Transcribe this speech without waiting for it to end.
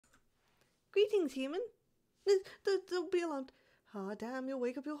Greetings, human. Don't be alarmed. Ah, damn, you'll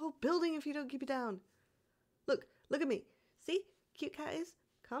wake up your whole building if you don't keep it down. Look at me. See? Cute cat is.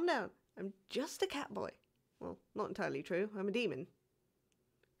 Calm down. I'm just a cat boy. Well, not entirely true. I'm a demon.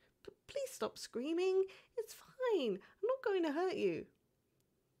 Please stop screaming. It's fine. I'm not going to hurt you.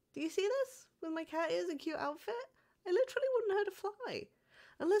 Do you see this? With my cat ears and cute outfit? I literally wouldn't hurt a fly.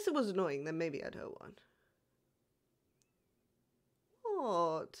 Unless it was annoying, then maybe I'd hurt one.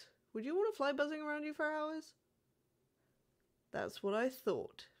 What? Would you want a fly buzzing around you for hours? That's what I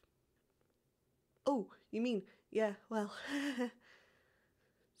thought. Oh, you mean, yeah, well.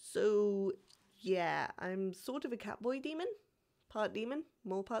 So, yeah, I'm sort of a catboy demon. Part demon,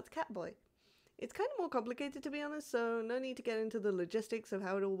 more parts catboy. It's kind of more complicated, to be honest, so no need to get into the logistics of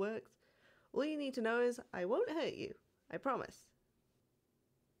how it all works. All you need to know is I won't hurt you. I promise.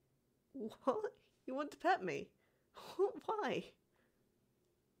 What? You want to pet me? Why?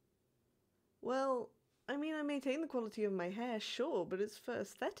 Well, I mean, I maintain the quality of my hair, sure, but it's for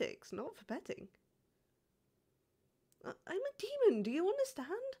aesthetics, not for petting. I'm a demon, do you understand?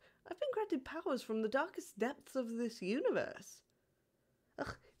 I've been granted powers from the darkest depths of this universe.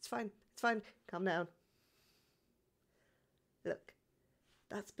 Ugh, it's fine, calm down. Look,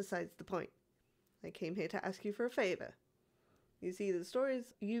 that's besides the point. I came here to ask you for a favor. You see, the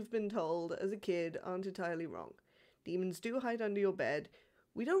stories you've been told as a kid aren't entirely wrong. Demons do hide under your bed.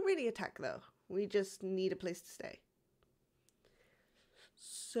 We don't really attack, though. We just need a place to stay.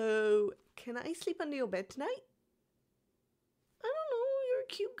 So, can I sleep under your bed tonight? I don't know, you're a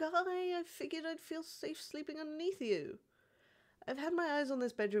cute guy. I figured I'd feel safe sleeping underneath you. I've had my eyes on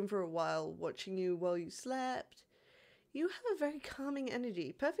this bedroom for a while, watching you while you slept. You have a very calming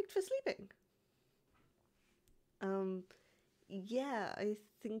energy, perfect for sleeping. Yeah, I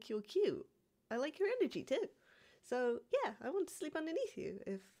think you're cute. I like your energy too. So, yeah, I want to sleep underneath you,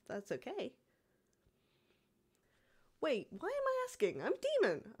 if that's okay. Wait, why am I asking? I'm a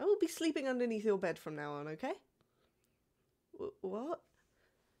demon. I will be sleeping underneath your bed from now on, okay? What?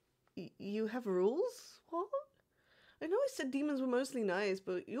 You have rules? What? I know I said demons were mostly nice,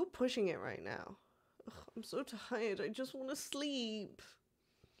 but you're pushing it right now. Ugh, I'm so tired. I just want to sleep.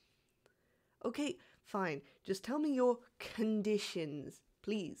 Okay, fine. Just tell me your conditions,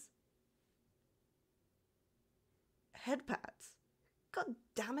 please. Head pats? God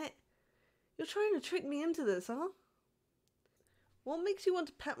damn it. You're trying to trick me into this, huh? What makes you want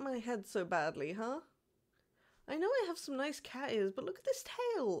to pat my head so badly, huh? I know I have some nice cat ears, but look at this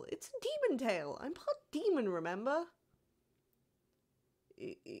tail. It's a demon tail. I'm part demon, remember?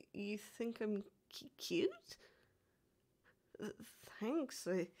 You think I'm cute? Thanks,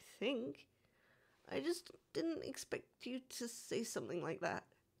 I think. I just didn't expect you to say something like that.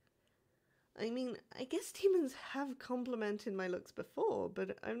 I mean, I guess demons have complimented my looks before,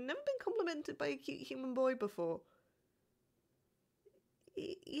 but I've never been complimented by a cute human boy before.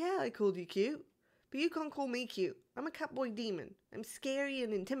 Yeah, I called you cute, but you can't call me cute. I'm a catboy demon. I'm scary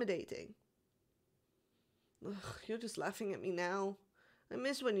and intimidating. Ugh, you're just laughing at me now. I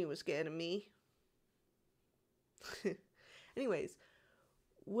miss when you were scared of me. Anyways,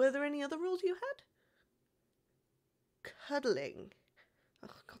 were there any other rules you had? Cuddling.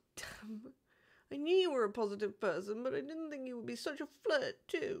 Oh, god damn. I knew you were a positive person, but I didn't think you would be such a flirt,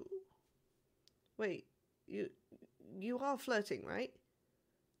 too. Wait, you are flirting, right?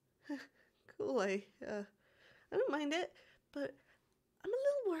 Cool, I don't mind it, but I'm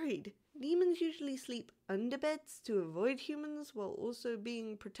a little worried. Demons usually sleep under beds to avoid humans while also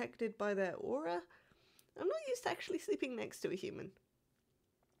being protected by their aura. I'm not used to actually sleeping next to a human.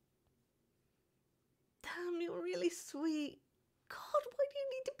 Damn, you're really sweet. God, why do you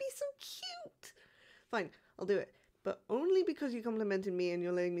need to be so cute? Fine, I'll do it. But only because you complimented me and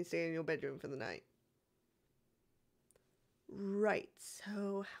you're letting me stay in your bedroom for the night. Right,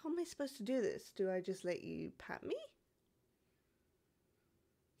 so how am I supposed to do this? Do I just let you pat me?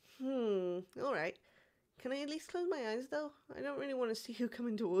 Alright. Can I at least close my eyes, though? I don't really want to see you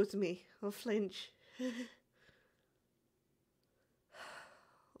coming towards me. I'll flinch.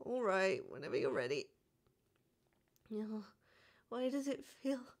 Alright, whenever you're ready. Oh, why does it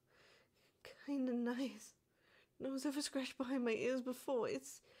feel kinda nice? No one's ever scratched behind my ears before.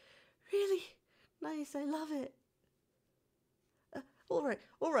 It's really nice. I love it.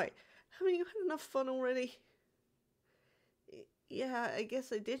 Alright. Haven't you had enough fun already? Yeah, I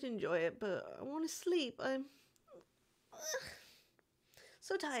guess I did enjoy it, but I want to sleep. I'm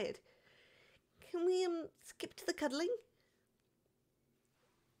so tired. Can we skip to the cuddling?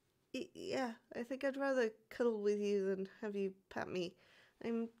 Yeah, I think I'd rather cuddle with you than have you pat me.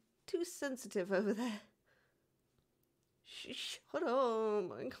 I'm too sensitive over there. Shut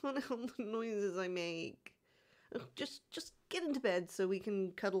up. I can't help the noises I make. Ugh, just get into bed so we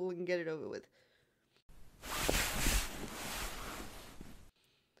can cuddle and get it over with.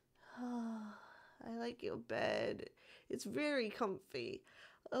 I like your bed. It's very comfy.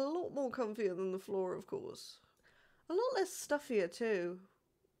 A lot more comfier than the floor, of course. A lot less stuffier, too.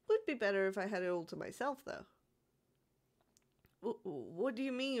 Would be better if I had it all to myself, though. What do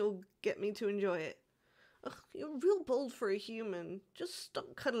you mean you'll get me to enjoy it? Ugh, you're real bold for a human. Just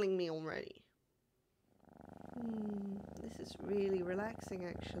stop cuddling me already. This is really relaxing,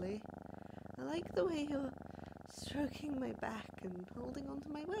 actually. I like the way you're stroking my back and holding onto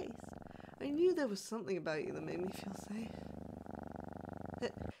my waist. I knew there was something about you that made me feel safe.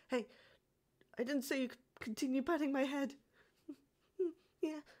 Hey, I didn't say you could continue patting my head.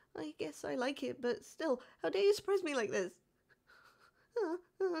 Yeah, I guess I like it, but still, how dare you surprise me like this? Oh,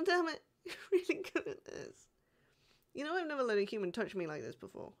 damn it. You're really good at this. You know, I've never let a human touch me like this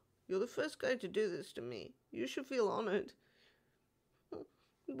before. You're the first guy to do this to me. You should feel honored.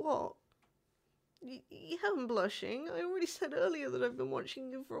 What? Yeah, I'm blushing. I already said earlier that I've been watching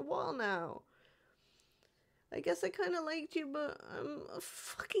you for a while now. I guess I kind of liked you, but I'm a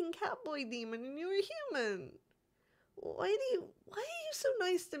fucking catboy demon and you're a human. Why are you so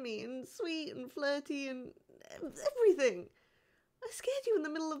nice to me and sweet and flirty and everything? I scared you in the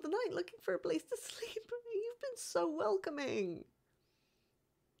middle of the night looking for a place to sleep. You've been so welcoming.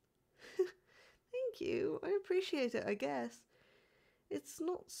 Thank you. I appreciate it, I guess. It's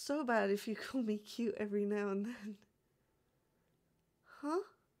not so bad if you call me cute every now and then. Huh?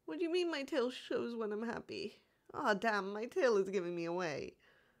 What do you mean my tail shows when I'm happy? Ah, damn, my tail is giving me away.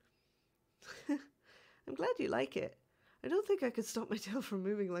 I'm glad you like it. I don't think I could stop my tail from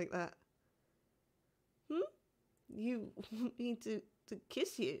moving like that. You want me to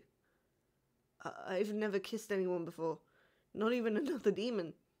kiss you? I've never kissed anyone before. Not even another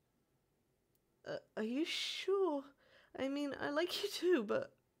demon. Are you sure? I mean, I like you too,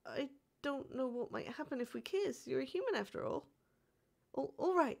 but I don't know what might happen if we kiss. You're a human after all. Oh,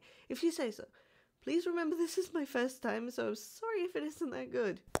 all right, if you say so. Please remember this is my first time, so I'm sorry if it isn't that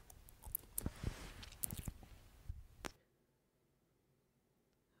good.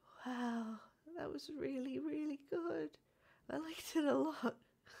 Wow, that was really, really good. I liked it a lot.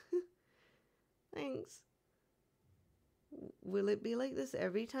 Thanks. Will it be like this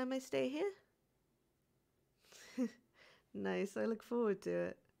every time I stay here? Nice, I look forward to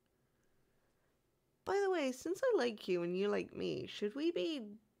it. By the way, since I like you and you like me, should we be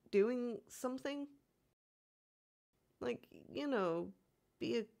doing something? Like, you know,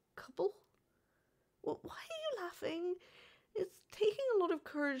 be a couple? Well, why are you laughing? It's taking a lot of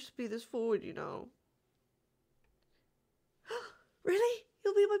courage to be this forward, you know. Really?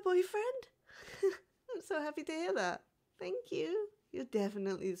 You'll be my boyfriend? I'm so happy to hear that. Thank you. You're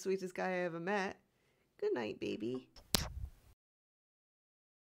definitely the sweetest guy I ever met. Good night, baby.